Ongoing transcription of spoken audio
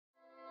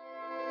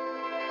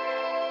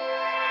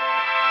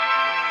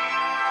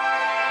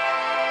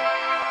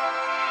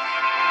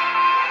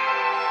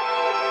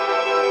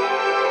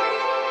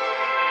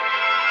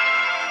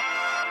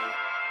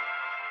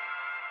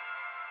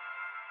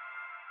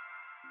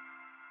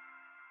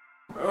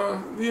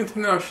The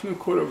International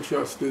Court of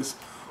Justice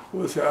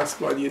was asked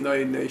by the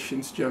United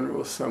Nations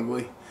General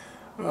Assembly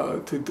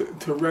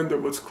to render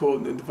what's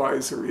called an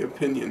advisory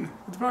opinion.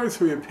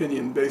 Advisory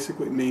opinion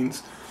basically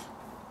means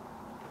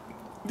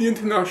the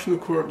International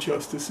Court of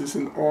Justice is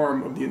an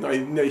arm of the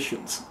United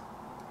Nations.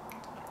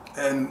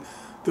 And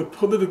the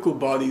political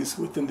bodies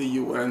within the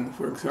UN,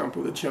 for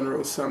example, the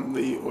General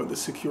Assembly or the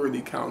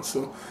Security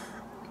Council,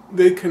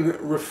 they can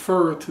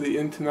refer to the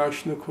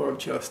International Court of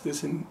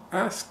Justice and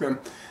ask them,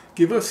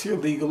 give us your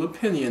legal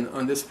opinion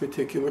on this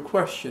particular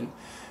question.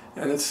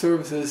 And it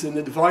serves as an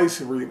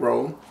advisory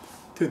role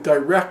to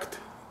direct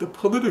the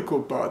political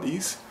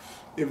bodies,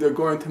 if they're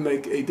going to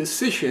make a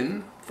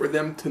decision, for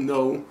them to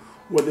know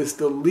what is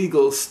the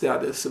legal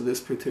status of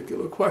this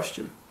particular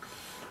question.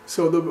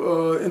 So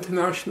the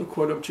International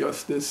Court of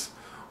Justice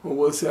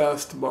was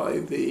asked by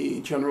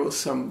the General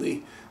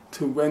Assembly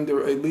to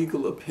render a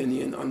legal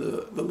opinion on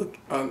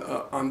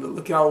the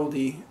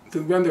legality,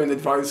 to render an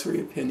advisory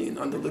opinion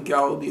on the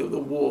legality of the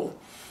wall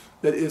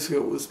that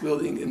Israel was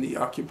building in the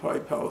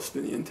occupied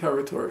Palestinian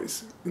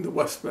territories in the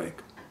West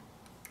Bank.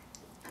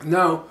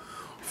 Now,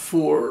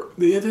 for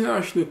the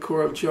International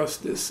Court of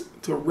Justice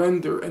to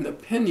render an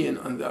opinion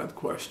on that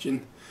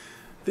question,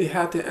 they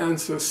had to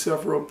answer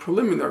several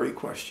preliminary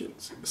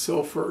questions.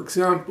 So, for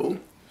example,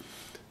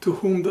 to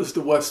whom does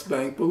the West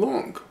Bank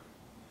belong?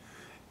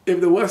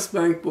 If the West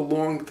Bank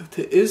belonged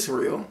to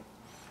Israel,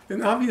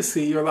 then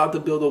obviously you're allowed to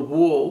build a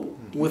wall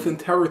within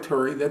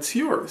territory that's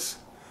yours.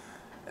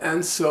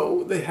 And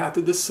so they had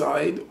to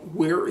decide,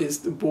 where is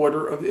the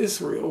border of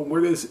Israel?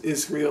 Where does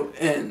Israel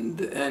end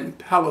and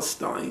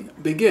Palestine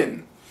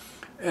begin?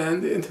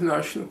 And the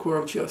International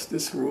Court of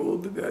Justice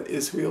ruled that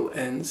Israel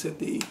ends at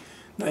the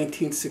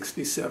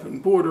 1967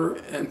 border,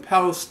 and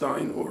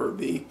Palestine, or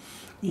the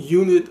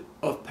unit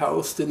of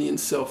Palestinian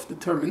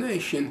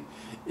self-determination,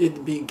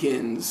 it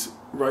begins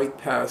right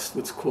past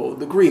what's called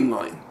the Green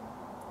Line,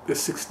 the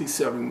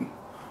 67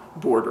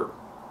 border.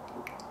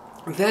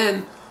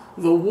 Then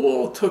the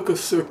wall took a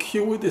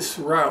circuitous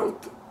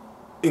route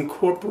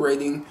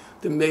incorporating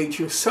the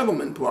major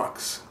settlement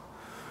blocks.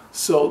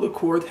 So the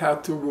court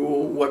had to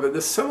rule whether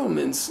the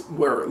settlements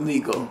were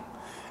legal.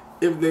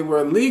 If they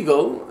were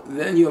legal,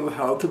 then you're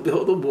allowed to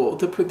build a wall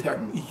to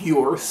protect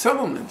your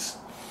settlements.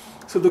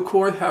 So the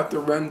court had to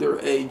render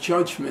a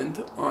judgment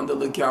on the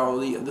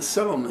legality of the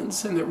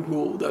settlements, and it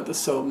ruled that the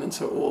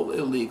settlements are all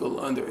illegal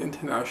under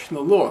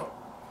international law.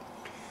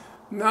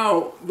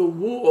 Now, the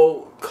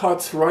wall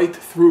cuts right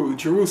through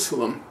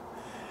Jerusalem.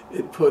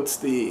 It puts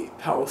the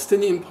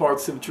Palestinian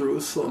parts of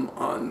Jerusalem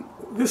on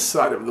this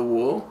side of the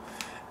wall,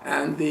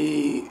 and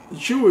the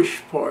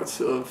Jewish parts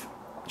of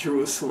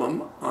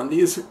Jerusalem on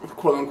the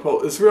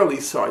quote-unquote Israeli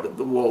side of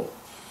the wall.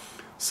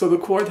 So the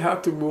court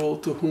had to rule,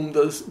 to whom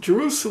does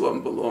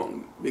Jerusalem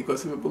belong?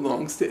 Because if it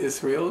belongs to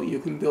Israel, you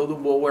can build a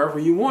wall wherever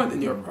you want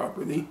in your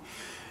property.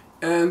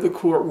 And the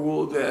court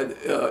ruled that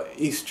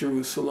East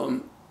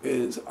Jerusalem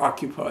is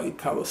occupied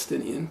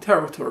Palestinian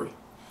territory.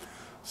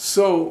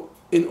 So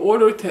in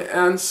order to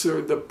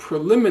answer the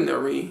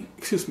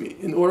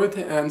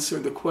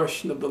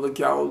question of the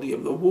legality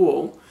of the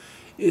wall,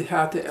 it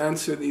had to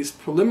answer these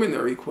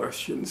preliminary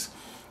questions.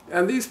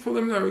 And these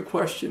preliminary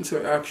questions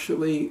are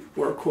actually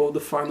what are called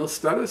the final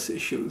status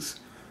issues: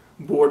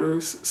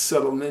 borders,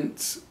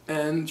 settlements,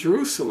 and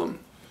Jerusalem.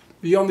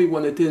 The only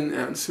one it didn't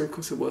answer,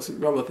 because it wasn't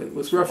relevant,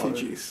 was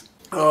refugees.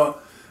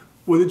 What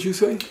did you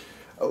say?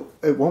 Oh,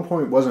 at one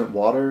point, wasn't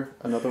water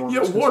another one?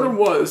 Yeah, water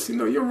was.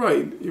 You're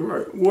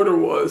right. Water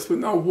was, but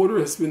now water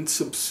has been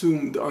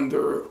subsumed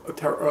under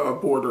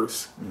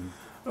borders.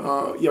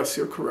 Yes,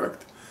 you're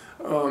correct.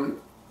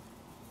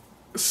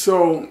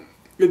 So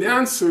it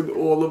answered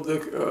all of the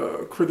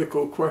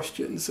critical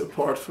questions,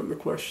 apart from the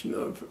question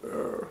of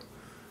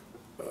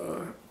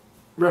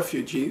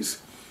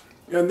refugees.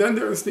 And then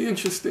there's the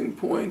interesting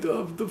point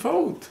of the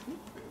vote.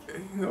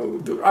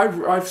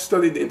 I've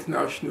studied the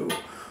International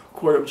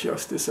Court of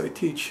Justice. I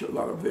teach a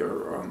lot of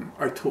their,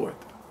 I taught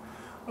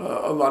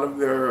a lot of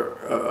their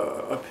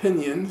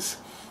opinions,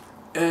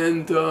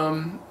 and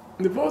the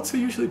votes are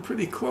usually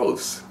pretty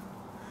close.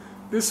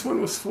 This one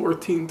was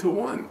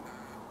 14-1.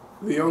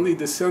 The only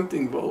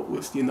dissenting vote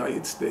was the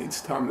United States,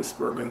 Thomas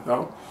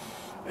Bergenthal.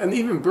 And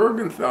even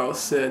Bergenthal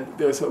said,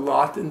 there's a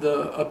lot in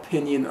the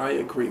opinion I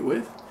agree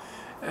with.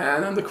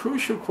 And on the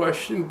crucial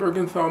question,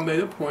 Bergenthal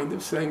made a point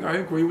of saying, I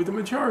agree with the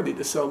majority.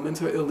 The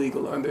settlements are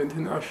illegal under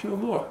international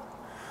law.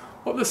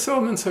 Well, the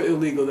settlements are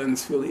illegal, then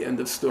it's really end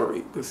of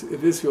story. Because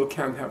if Israel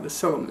can't have the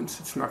settlements,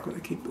 it's not going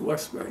to keep the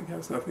West Bank. It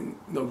has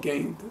no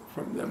gain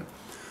from them.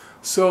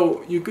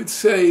 So you could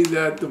say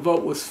that the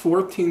vote was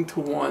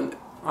 14-1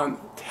 on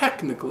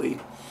technically,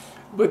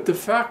 but de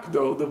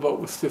facto the vote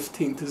was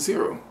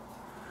 15-0.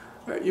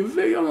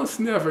 You almost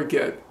never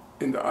get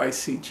in the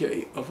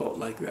ICJ a vote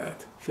like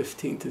that,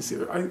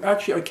 15-0.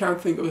 I can't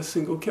think of a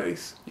single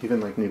case.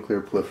 Even like nuclear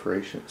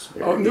proliferation.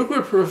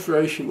 Nuclear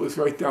proliferation was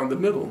right down the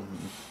middle,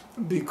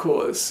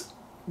 because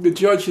the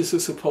judges are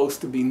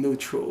supposed to be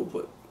neutral,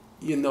 but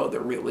they're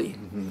really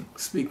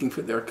speaking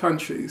for their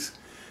countries.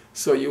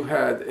 So you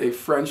had a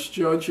French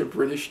judge, a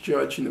British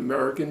judge, an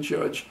American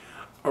judge,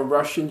 a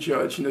Russian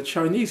judge, and a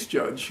Chinese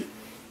judge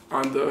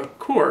on the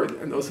court,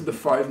 and those are the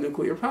 5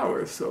 nuclear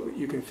powers. So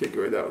you can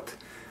figure it out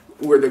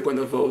where they're going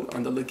to vote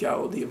on the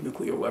legality of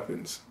nuclear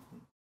weapons.